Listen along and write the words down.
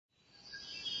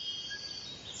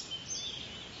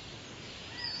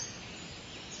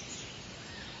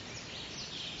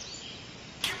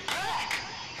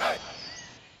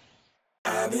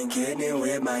I've been getting it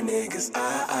with my niggas,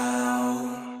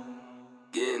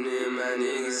 getting it, my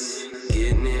niggas,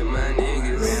 getting it, my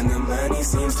niggas. When the money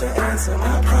seems to answer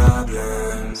my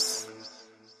problems.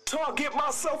 Target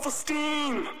my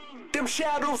self-esteem. Them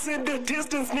shadows in the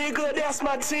distance, nigga, that's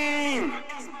my team.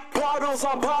 Bottles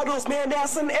on bottles, man,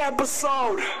 that's an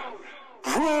episode.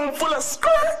 Room full of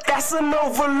skirt, that's an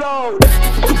overload.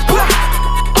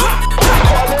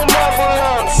 Calling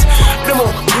ambulance. Them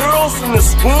more girls in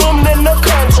this room than the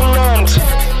continent.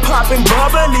 Popping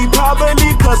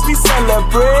bubbly, cause we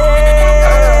celebrate.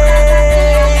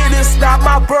 It's not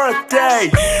my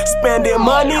birthday. Spending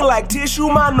money like tissue,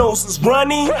 my nose is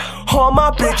runny. All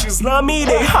my bitches love me,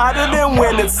 they hotter than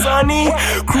when it's sunny.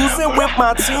 Cruising with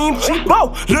my team,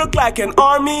 G-Bo, look like an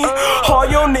army. All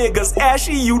your niggas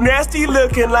ashy, you nasty,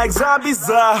 looking like zombies.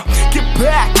 Get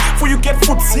back, before you get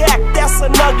full tech, that's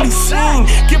an ugly scene.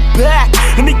 Get back,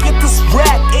 let me get this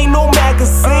rack, ain't no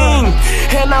magazine.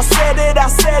 And I said it,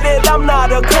 I'm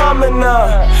not a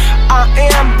commoner. I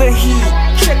am the heat,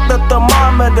 check the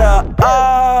thermometer,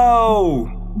 oh.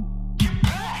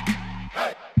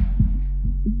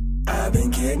 I've been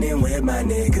getting it with my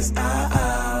niggas,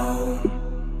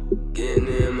 getting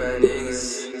it, my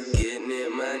niggas, getting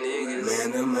it, my niggas.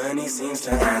 When the money seems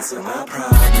to answer my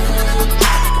problems.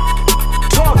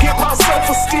 Target my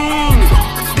self-esteem.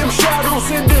 Them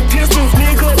shadows in the distance,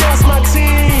 nigga, that's my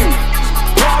team.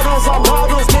 Bottles on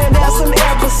bottles, man, that's an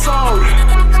episode.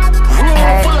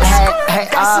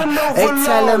 They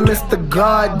tell him it's the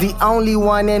God, the only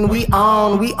one, and we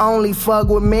only fuck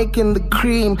with making the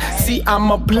cream. See,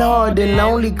 I'm applauding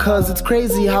only cause it's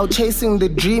crazy how chasing the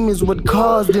dream is what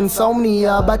caused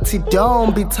insomnia. But it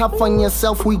don't be tough on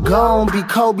yourself, we gon' be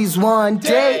Kobe's one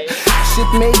day. Shit,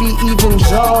 maybe even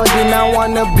Jordan. I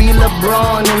wanna be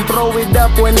LeBron and throw it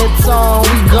up when it's on.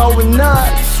 We going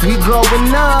nuts, we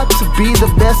growing up to be the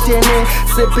best in it.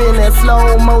 Sipping that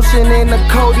slow motion in a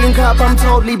codeine cup, I'm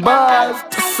totally buzzed.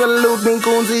 Salute me,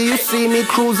 Goonsy, you see me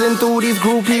cruising through these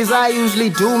groupies. I usually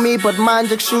do me, but mine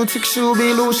just shoot,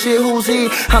 be loose shit, who's he?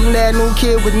 I'm that new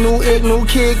kid with new ick, new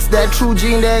kicks. That true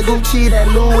jean, that Gucci, that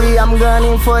Louis. I'm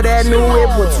gunning for that new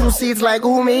whip with 2 seats like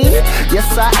who me? Yes,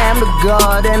 I am the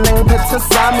God, and then put a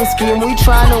Sami scheme. We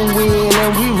tryna win,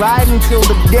 and we riding till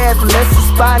the death. Less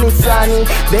Spani sunny.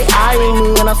 They eyeing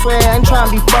me, and I swear I ain't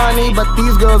tryna be funny, but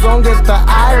these girls don't get the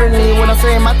irony when I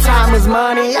say my time is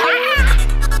money.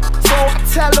 So I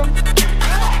tell them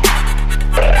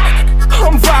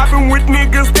I'm vibing with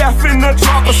niggas that finna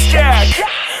drop a stack.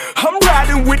 I'm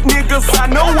riding with niggas I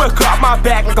know what got my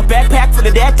back. Like a backpack full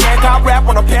of that tank. I rap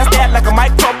when I pass that like a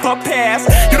mic pump pass.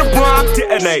 You the bomb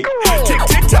detonate.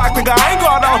 Tick-tick-tock, nigga, I ain't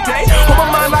gone all day. On my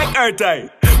mind like Earth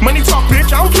Day. Money talk, bitch,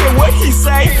 I don't care what he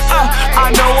say.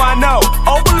 I know.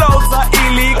 Overloads are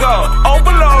illegal.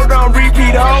 Overload on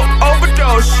repeat,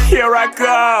 overdose, here I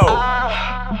go.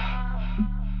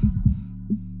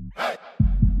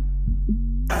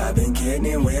 I've been getting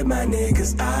it with my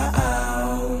niggas,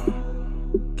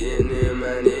 getting it, my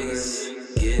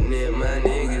niggas, getting it, my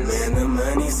niggas. When the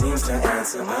money seems to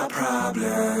answer my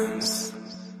problems.